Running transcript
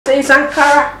say it's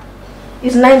Ankara.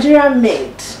 It's Nigerian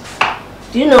made.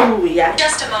 Do you know who we are?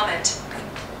 Just a moment.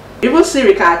 Even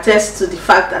Siri can attest to the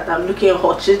fact that I'm looking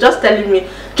hot. She's just telling me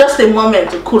just a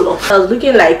moment to cool off. I was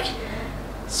looking like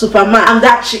Superman. I'm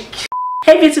that chick.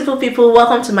 Hey beautiful people,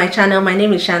 welcome to my channel. My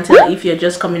name is Chantel. If you're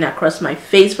just coming across my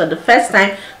face for the first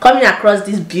time, coming across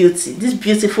this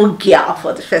beautiful girl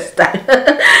for the first time,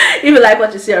 if you like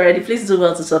what you see already, please do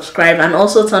well to subscribe and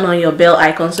also turn on your bell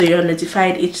icon so you're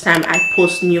notified each time I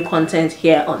post new content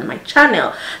here on my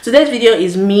channel. Today's video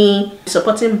is me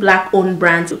supporting black owned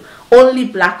brands, only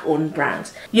black owned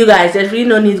brands. You guys, there's really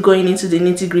no need going into the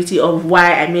nitty-gritty of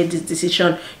why I made this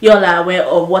decision. You all are aware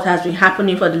of what has been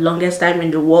happening for the longest time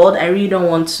in the world. I really don't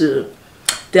want to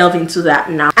delve into that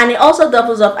now. And it also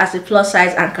doubles up as a plus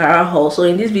size Ankara haul. So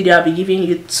in this video I'll be giving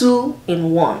you 2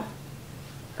 in 1.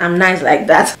 I'm nice like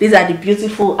that. These are the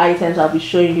beautiful items I'll be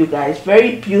showing you guys.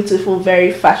 Very beautiful,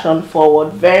 very fashion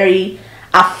forward, very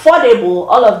affordable.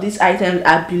 All of these items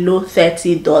are below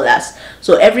 $30,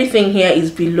 so everything here is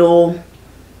below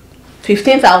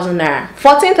 15,000 naira,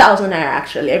 14,000 naira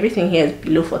actually. Everything here is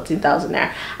below 14,000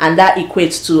 naira, and that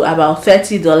equates to about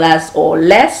 $30 or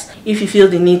less. If you feel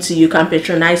the need to, you can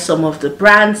patronize some of the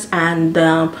brands and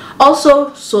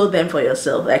also sew them for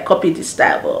yourself, like copy the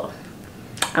style, but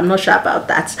I'm not sure about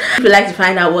that. If you like to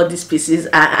find out what these pieces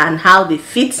are and how they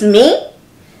fit me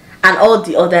and all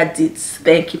the other deets,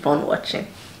 then keep on watching.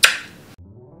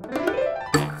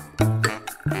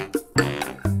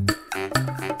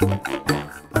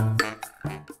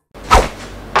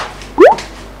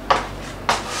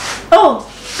 Oh,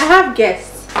 I have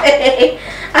guests. I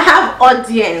have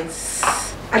audience.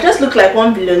 I just look like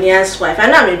one billionaire's wife. I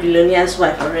know I'm a billionaire's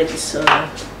wife already, so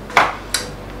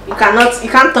you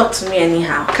can't talk to me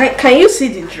anyhow. Can you see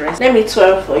the dress? Let me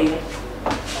twirl for you.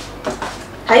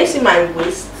 Can you see my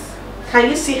waist? Can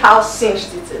you see how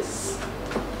cinched it is?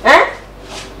 Eh?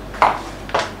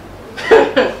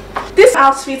 This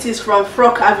outfit is from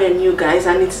FAQS Avenue, guys,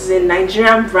 and it is a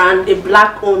Nigerian brand, a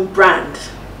black owned brand.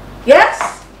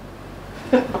 Yes?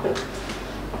 Let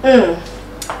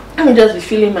me just be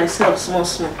feeling myself small.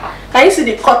 Can you see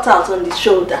the cutout on the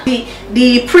shoulder?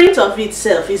 The print of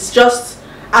itself is just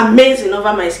amazing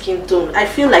over my skin tone. I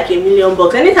feel like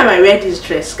 $1,000,000. Anytime I wear this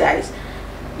dress, guys,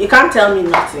 you can't tell me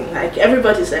nothing. Like,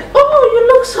 everybody's like, oh, you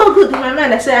look so good. In my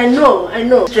mind I say, I know.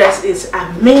 This dress is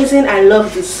amazing. I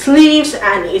love the sleeves,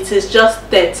 and it is just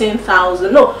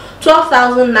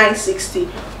 12,960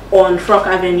 on FAQS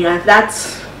Avenue, and that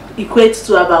equates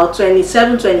to about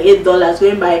 $27, $28,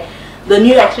 going by the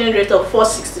new exchange rate of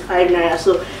 465 naira.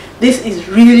 So this is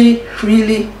really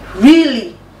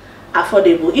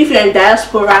affordable. If you're in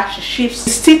diaspora, she ships. The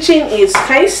stitching is,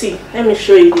 can you see? Let me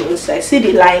show you the inside. See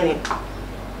the lining.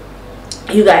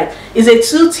 You guys, it's a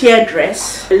 2-tier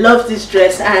dress. I love this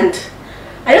dress, and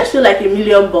I just feel like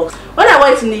 $1,000,000. When I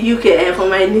went in the UK for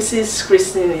my niece's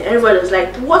christening, everybody was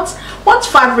like, what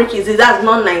fabric is it? That's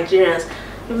non-Nigerians.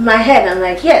 In my head I'm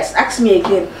like, yes, ask me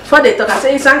again. Before they talk, I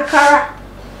say it's Ankara.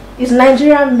 It's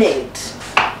Nigerian made.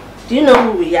 Do you know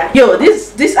who we are? Yo,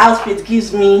 this outfit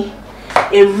gives me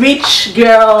a rich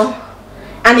girl,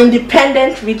 an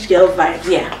independent rich girl vibe.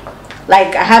 Yeah,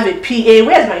 like I have a PA.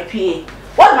 Where's my PA?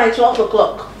 What's my 12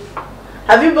 o'clock?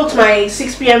 Have you booked my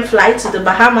 6 p.m. flight to the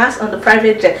Bahamas on the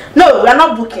private jet? No, we are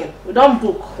not booking. We don't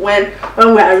book when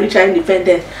we are rich and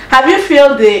independent. Have you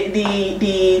filled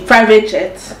the private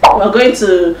jet? We're going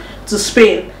to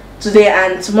Spain today,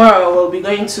 and tomorrow we'll be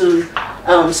going to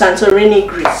Santorini,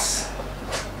 Greece.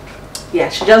 Yeah,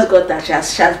 she just got that. She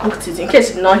has booked it. In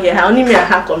case you're not here, I only me and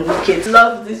her communicate.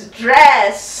 Love this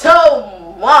dress so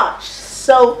much.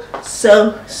 So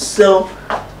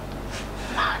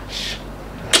much.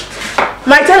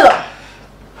 My tailor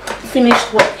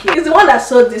finished work here. He's the one that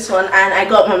sold this one, and I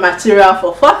got my material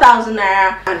for 4,000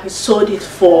 naira, and he sold it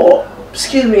for,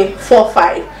 excuse me,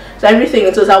 4,500. So everything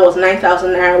in total was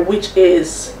 9,000 naira, which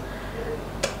is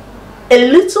a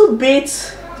little bit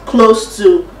close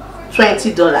to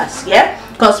 $20. Yeah,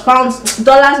 because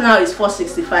dollars now is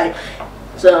 465.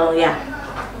 So yeah,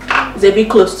 it's a bit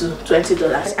close to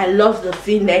 $20. I love the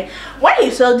v-neck. When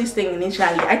he sold this thing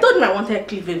initially, I told him I wanted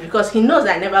cleavage because he knows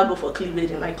I never go for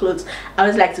cleavage in my clothes. I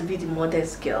always like to be the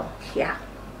modest girl. Yeah,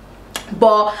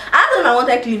 but I told him I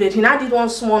wanted cleavage. He now did one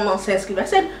small nonsense cleavage. I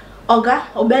said, Oga,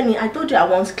 Obeni, I told you I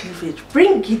want cleavage.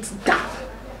 Bring it down.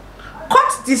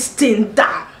 Cut this thing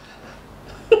down.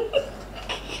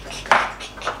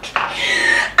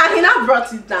 And he now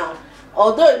brought it down.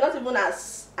 Although it's not even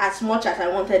as much as I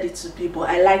wanted it to be, but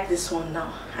I like this one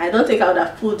now. I don't think I would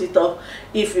have pulled it off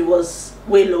if it was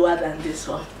way lower than this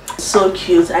one. So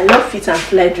cute. I love fit and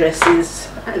flare dresses,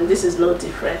 and this is no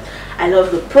different. I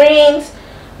love the print.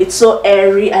 It's so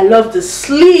airy. I love the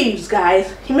sleeves,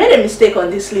 guys. He made a mistake on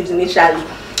these sleeves initially.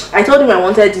 I told him I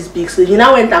wanted this big sleeve. He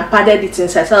now went and padded it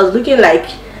inside, so I was looking like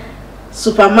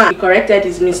Superman. He corrected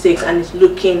his mistakes and it's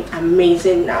looking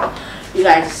amazing now. You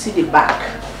guys see the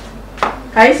back.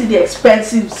 Can you see the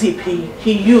expensive zip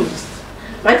he used?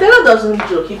 My tailor doesn't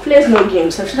joke. He plays no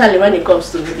games, especially when it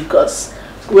comes to me, because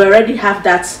we already have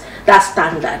that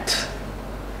standard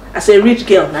as a rich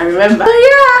girl. Now remember. So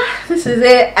yeah, this is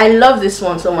it. I love this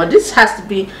one so much. This has to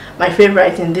be my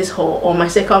favorite in this haul, or my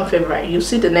second favorite. You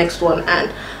see the next one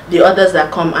and the others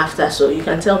that come after, so you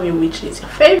can tell me which is your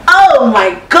favorite. Oh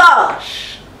my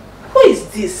gosh, who is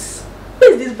this? Who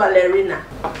is this ballerina?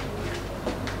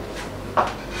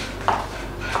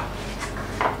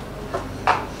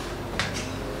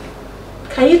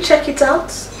 Can you check it out?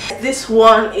 This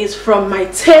one is from my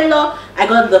tailor. I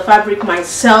got the fabric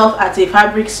myself at a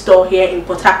fabric store here in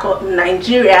Port Harcourt,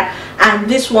 Nigeria, and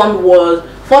this one was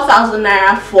 4,000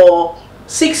 naira for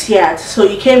 6 yards. So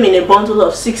it came in a bundle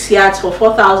of 6 yards for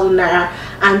 4,000 naira,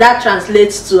 and that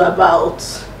translates to about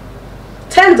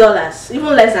 $10,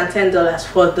 even less than $10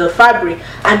 for the fabric,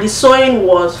 and the sewing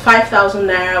was 5,000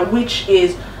 naira, which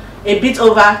is a bit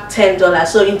over $10.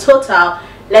 So in total,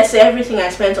 let's say everything I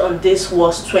spent on this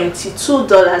was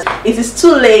 $22. It is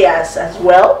 2 layers as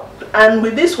well, and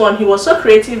with this one he was so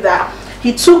creative that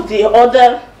he took the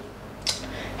other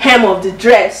hem of the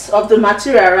dress, of the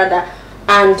material rather,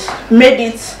 and made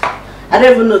it, I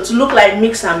don't even know, to look like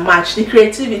mix and match. The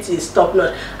creativity is top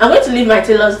notch. I'm going to leave my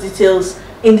tailor's details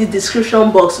in the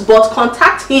description box, but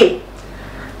contact him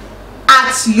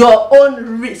at your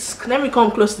own risk. Let me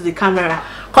come close to the camera.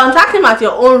 Contact him at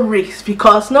your own risk,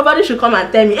 because nobody should come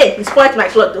and tell me, hey, he spoiled my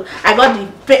cloth though. I got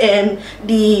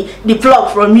the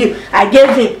plug from you. I gave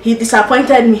him, he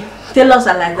disappointed me. Tailors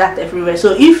are like that everywhere.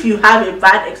 So if you have a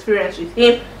bad experience with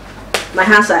him, my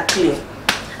hands are clean.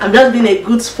 I'm just being a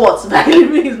good sport by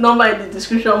leaving his number in the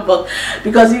description box,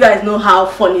 because you guys know how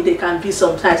funny they can be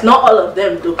sometimes. Not all of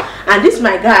them though. And this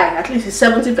my guy, at least he's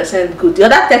 70% good. The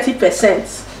other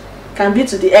 30% can be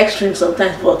to the extreme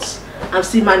sometimes, but I'm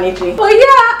still managing. But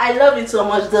yeah, I love it so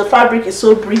much. The fabric is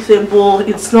so breathable.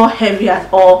 It's not heavy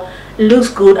at all. It looks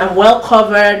good. I'm well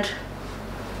covered.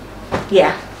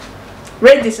 Yeah,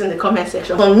 rate this in the comment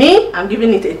section. For me, I'm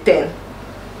giving it a 10.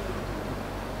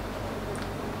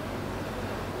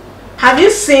 Have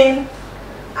you seen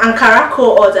Ankara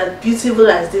cohorts as beautiful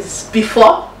as this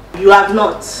before? You have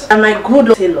not. And my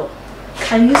good tailor,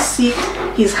 can you see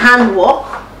his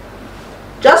handwork?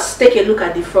 Just take a look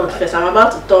at the front first. I'm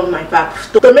about to turn my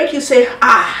back to make you say,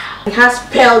 ah, it has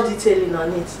pearl detailing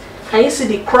on it. Can you see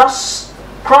the cross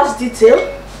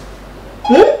detail?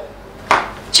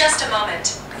 Just a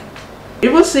moment.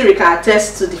 Even Siri can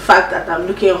attest to the fact that I'm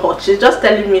looking hot. She's just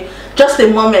telling me just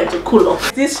a moment to cool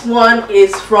off. This one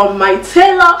is from my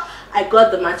tailor. I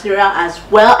got the material as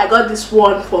well. I got this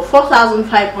one for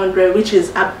 4,500, which is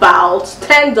about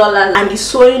 $10, and the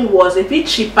sewing was a bit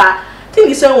cheaper. I think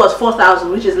the sewing was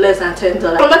 4,000, which is less than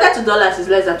 $10. Converted to dollars is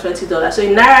less than $20. So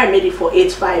in naira I made it for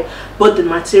 8,500, both the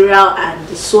material and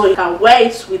the sewing. You can wear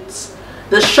it with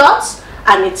the shorts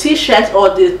and a t-shirt,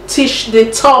 or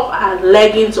the top and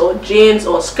leggings or jeans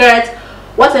or skirt,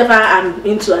 whatever I'm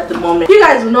into at the moment. You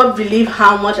guys will not believe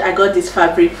how much I got this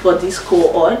fabric for this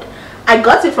cohort. I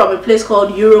got it from a place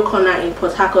called Euro Corner in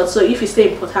Port Harcourt. So if you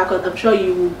stay in Port Harcourt, I'm sure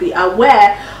you will be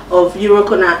aware of Euro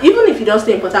Corner. Even if you don't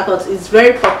stay in Port Harcourt, it's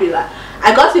very popular.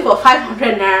 I got it for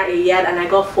 500 naira a yard, and I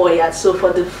got 4 yards. So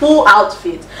for the full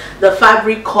outfit, the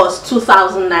fabric cost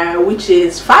 2,000 naira, which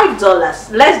is $5,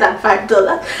 less than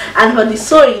 $5. And for the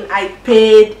sewing, I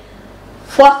paid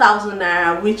 4,000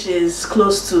 naira, which is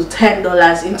close to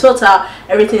 $10. In total,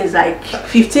 everything is like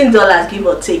 $15, give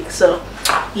or take. So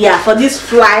yeah, for this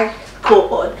fly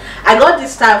cohort, I got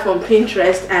this style from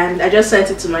Pinterest, and I just sent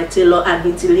it to my tailor and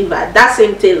he delivered. That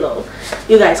same tailor.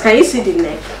 You guys, can you see the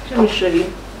neck? Let me show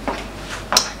you.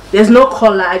 There's no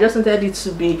collar. I just wanted it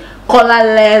to be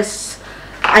collarless.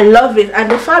 I love it, and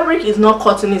the fabric is not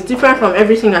cotton. It's different from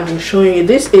everything I've been showing you.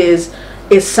 This is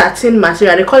a satin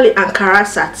material. They call it Ankara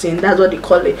satin. That's what they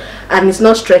call it, and it's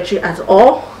not stretchy at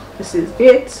all. This is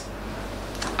it,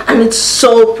 and it's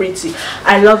so pretty.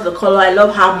 I love the color. I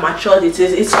love how matured it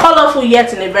is. It's colorful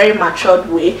yet in a very matured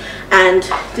way. And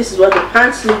this is what the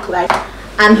pants look like.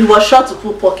 And he was sure to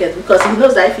put pockets, because he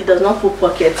knows that if he does not put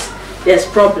pockets, there's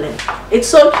problem. It's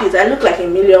so cute. I look like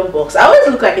 $1,000,000. I always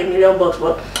look like $1,000,000,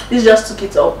 but this just took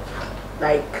it up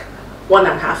like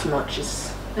 1.5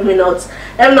 notches. Let me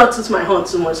not toot my horn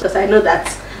too much, because I know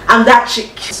that I'm that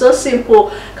chick. So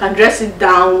simple. Can dress it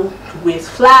down with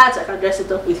flats. I can dress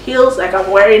it up with heels like I'm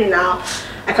wearing now.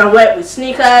 I can wear it with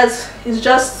sneakers. It's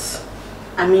just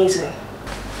amazing.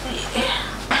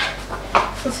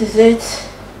 This is it.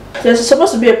 There's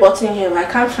supposed to be a button here, but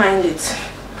I can't find it.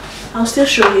 I'll still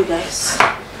show you guys.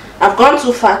 I've gone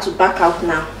too far to back out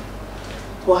now.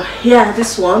 But yeah,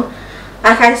 this one,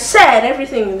 like I said,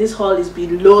 everything in this haul is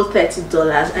below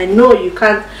 $30. I know you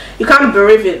can't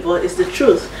believe it, but it's the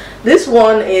truth. This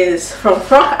one is from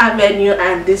Frock Avenue,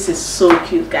 and this is so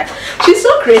cute, guys. She's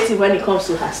so creative when it comes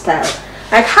to her style.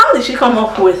 Like, how did she come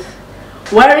up with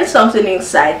wearing something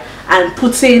inside and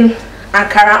putting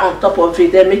Ankara on top of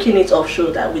it, then making it off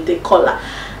shoulder with a collar?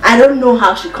 I don't know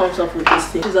how she comes up with this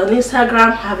thing. She's on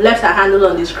Instagram. I've left her handle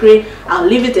on the screen. I'll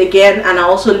leave it again, and I'll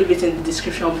also leave it in the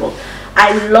description box.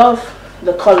 I love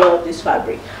the color of this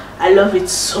fabric. I love it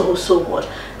so much.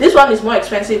 This one is more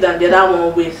expensive than the other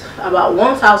one, with about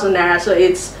 1,000 naira, so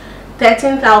it's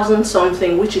 13,000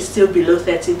 something, which is still below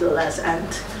 $30,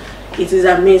 and it is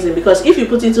amazing because if you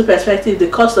put into perspective the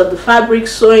cost of the fabric,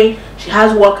 sewing, she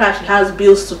has workers, she has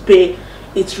bills to pay.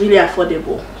 It's really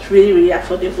affordable. It's really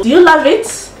affordable. Do you love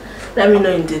it? Let me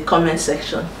know in the comment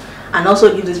section, and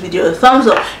also give this video a thumbs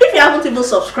up if you haven't even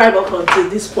subscribed up until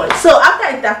this point. So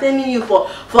after entertaining you for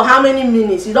how many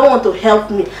minutes, you don't want to help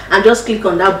me and just click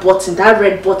on that button, that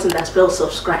red button that spells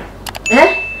subscribe,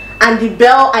 and the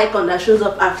bell icon that shows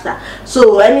up after,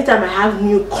 so anytime I have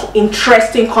new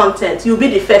interesting content, you'll be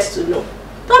the first to know.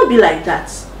 Don't be like that.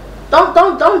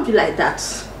 Don't be like that,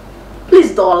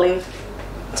 please, darling.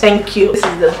 Thank you. This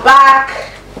is the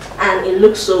back, and it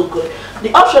looks so good.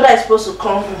 The off shoulder is supposed to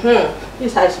come.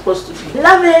 This is how it's supposed to be.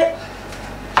 Love it.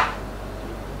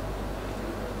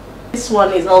 This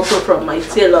one is also from my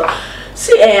tailor.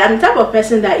 See, I'm the type of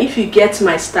person that if you get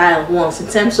my style once, in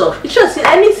terms of, it's just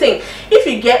anything, if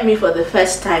you get me for the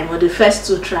first time or the first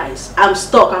 2 tries, I'm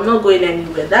stuck. I'm not going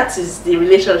anywhere. That is the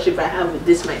relationship I have with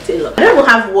this my tailor. I don't even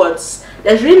have words.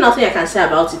 There's really nothing I can say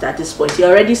about it at this point. You're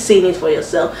already seeing it for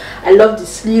yourself. I love the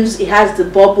sleeves. It has the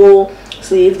bubble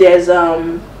sleeve. There's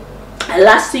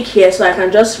elastic here, so I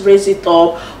can just raise it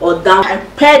up or down. I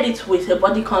paired it with a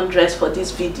bodycon dress for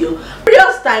this video.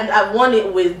 Previous times I've worn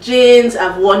it with jeans,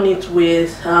 I've worn it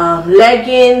with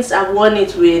leggings, I've worn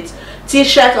it with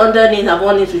t-shirt underneath, I've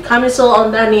worn it with camisole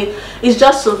underneath. It's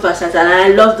just so versatile, and I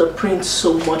love the print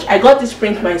so much. I got this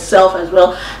print myself as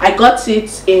well. I got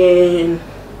it in,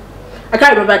 I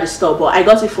can't remember the store, but I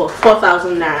got it for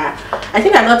 4,000 naira. I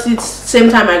think I got it same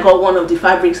time I got one of the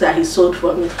fabrics that he sold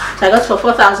for me. So I got it for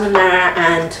 4,000 naira,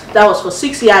 and that was for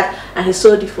 6 yards, and he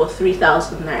sold it for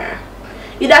 3,000 naira.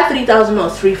 Either 3,000 or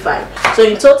 3,500. So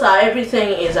in total, everything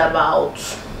is about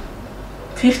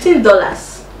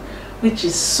 $15, which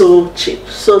is so cheap,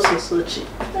 so cheap.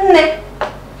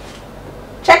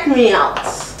 Check me out.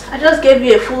 I just gave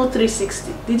you a full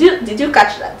 360. Did you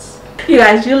catch that? You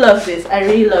guys, you love this. I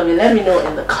really love it. Let me know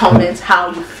in the comments how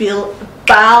you feel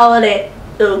about it.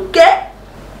 Okay,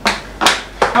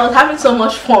 I was having so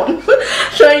much fun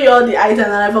showing you all the items,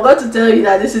 and I forgot to tell you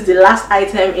that this is the last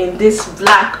item in this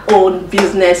black owned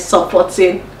business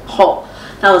supporting haul.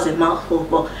 That was a mouthful,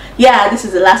 but yeah, this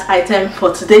is the last item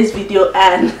for today's video,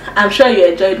 and I'm sure you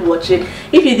enjoyed watching.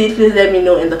 If you did, please let me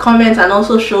know in the comments, and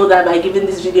also show that by giving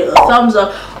this video a thumbs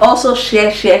up. Also share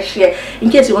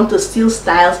in case you want to steal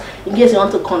styles, in case you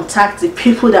want to contact the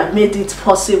people that made it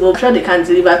possible. I'm sure they can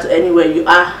deliver to anywhere you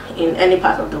are in any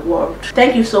part of the world.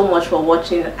 Thank you so much for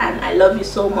watching, and I love you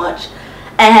so much,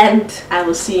 and I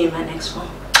will see you in my next one.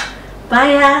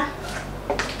 Bye.